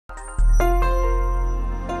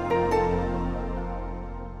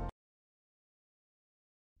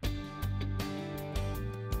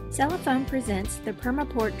Cellophone presents the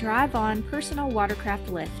Permaport Drive-On Personal Watercraft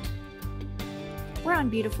Lift. We're on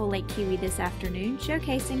beautiful Lake Kiwi this afternoon,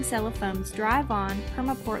 showcasing Cellophone's Drive-On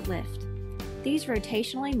Permaport Lift. These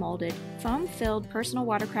rotationally molded, foam-filled personal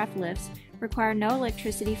watercraft lifts require no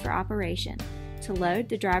electricity for operation. To load,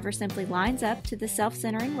 the driver simply lines up to the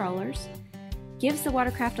self-centering rollers, gives the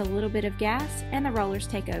watercraft a little bit of gas, and the rollers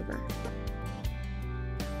take over.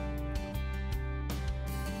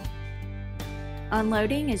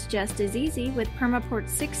 Unloading is just as easy with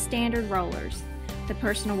Permaport's 6 standard rollers. The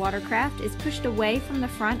personal watercraft is pushed away from the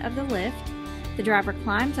front of the lift, the driver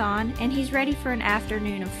climbs on, and he's ready for an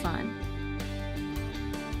afternoon of fun.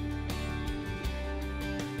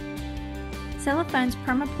 Cellophone's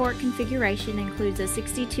Permaport configuration includes a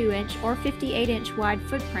 62-inch or 58-inch wide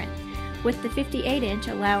footprint, with the 58-inch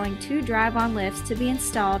allowing 2 drive-on lifts to be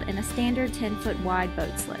installed in a standard 10-foot wide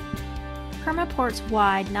boat slip. Permaport's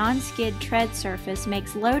wide, non-skid tread surface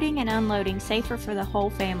makes loading and unloading safer for the whole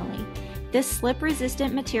family. This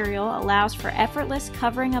slip-resistant material allows for effortless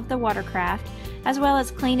covering of the watercraft, as well as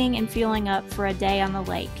cleaning and fueling up for a day on the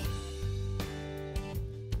lake.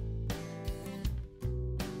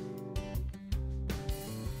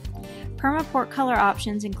 Permaport color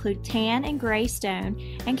options include tan and gray stone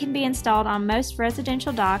and can be installed on most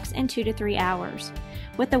residential docks in 2 to 3 hours.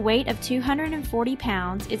 With a weight of 240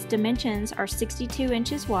 pounds, its dimensions are 62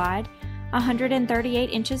 inches wide, 138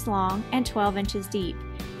 inches long, and 12 inches deep,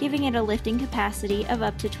 giving it a lifting capacity of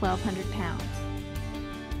up to 1,200 pounds.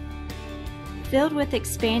 Filled with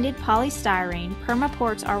expanded polystyrene,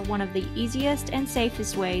 Permaports are one of the easiest and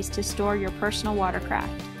safest ways to store your personal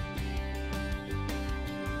watercraft.